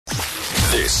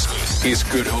This is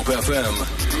Good Hope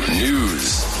FM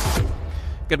News.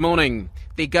 Good morning.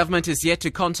 The government is yet to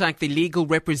contact the legal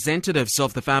representatives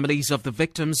of the families of the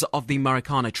victims of the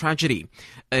Marikana tragedy.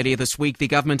 Earlier this week, the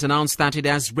government announced that it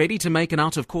is ready to make an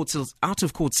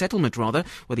out-of-court settlement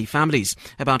with the families.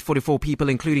 About 44 people,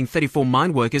 including 34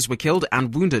 mine workers, were killed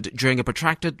and wounded during a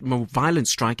protracted violent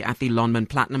strike at the Lonmin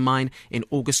Platinum Mine in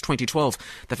August 2012.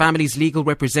 The families' legal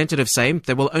representatives say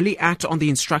they will only act on the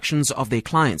instructions of their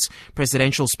clients.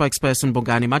 Presidential spokesperson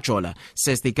Bongani Majola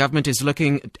says the government is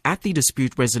looking at the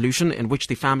dispute resolution in which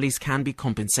the families can be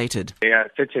compensated. There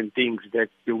are certain things that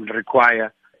they will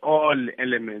require all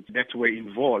elements that were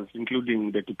involved,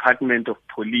 including the Department of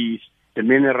Police, the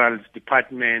Minerals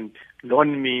Department,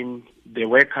 Lonmin, the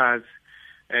workers,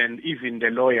 and even the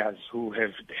lawyers who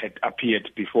had appeared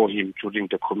before him during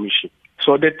the commission.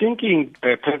 So the thinking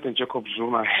President Jacob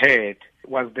Zuma had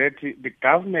was that the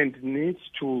government needs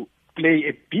to play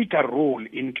a bigger role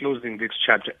in closing this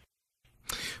chapter.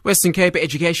 Western Cape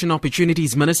Education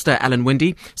Opportunities Minister Alan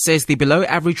Winde says the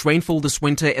below-average rainfall this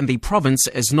winter in the province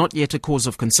is not yet a cause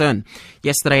of concern.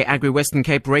 Yesterday, Agri-Western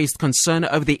Cape raised concern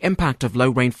over the impact of low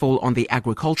rainfall on the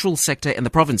agricultural sector in the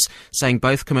province, saying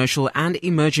both commercial and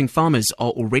emerging farmers are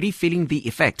already feeling the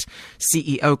effect.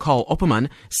 CEO Carl Opperman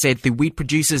said the wheat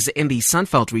producers in the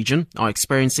Sunveld region are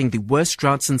experiencing the worst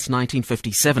drought since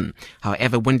 1957.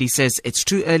 However, Winde says it's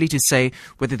too early to say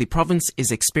whether the province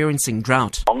is experiencing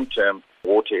drought. Long-term,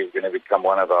 water is going to become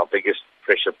one of our biggest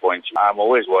pressure points. I'm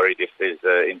always worried if there's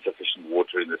insufficient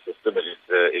water in the system.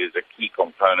 It is a key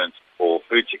component for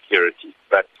food security.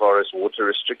 But as far as water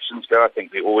restrictions go, I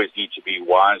think we always need to be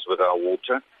wise with our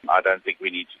water. I don't think we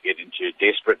need to get into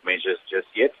desperate measures just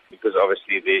yet, because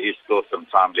obviously there is still some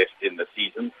time left in the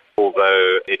season,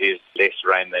 although it is less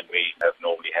rain than we have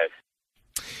normally had.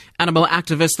 Animal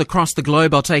activists across the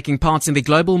globe are taking part in the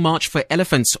Global March for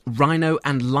Elephants, Rhino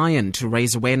and Lion to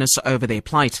raise awareness over their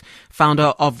plight.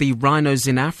 Founder of the Rhinos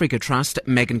in Africa Trust,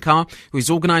 Megan Carr, who is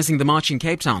organising the march in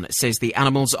Cape Town, says the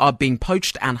animals are being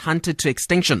poached and hunted to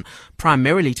extinction,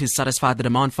 primarily to satisfy the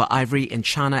demand for ivory in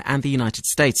China and the United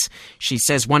States. She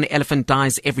says one elephant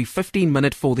dies every 15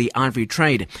 minutes for the ivory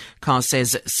trade. Carr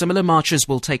says similar marches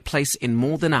will take place in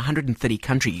more than 130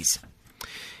 countries.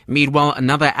 Meanwhile,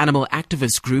 another animal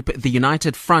activist group, the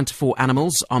United Front for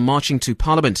Animals, are marching to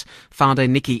Parliament. Founder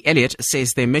Nikki Elliott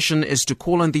says their mission is to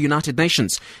call on the United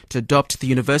Nations to adopt the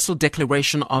Universal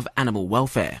Declaration of Animal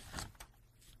Welfare.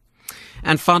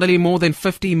 And finally, more than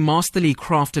 50 masterly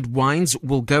crafted wines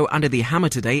will go under the hammer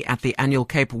today at the annual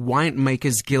Cape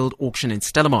Winemakers Guild auction in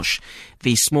Stellenbosch.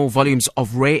 The small volumes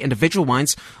of rare individual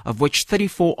wines, of which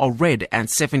 34 are red and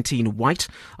 17 white,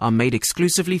 are made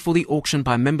exclusively for the auction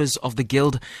by members of the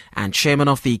Guild. And chairman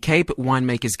of the Cape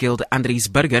Winemakers Guild, Andries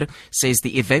Burger, says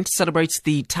the event celebrates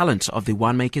the talent of the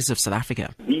winemakers of South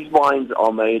Africa. These wines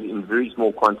are made in very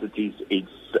small quantities. It's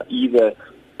either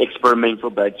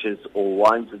experimental batches or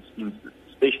wines that's been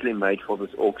specially made for this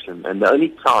auction. And the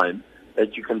only time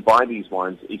that you can buy these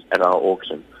wines is at our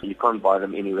auction. You can't buy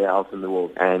them anywhere else in the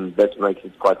world, and that makes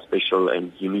it quite special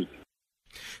and unique.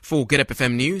 For Good Hope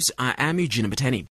FM News, I am Eugene Matani.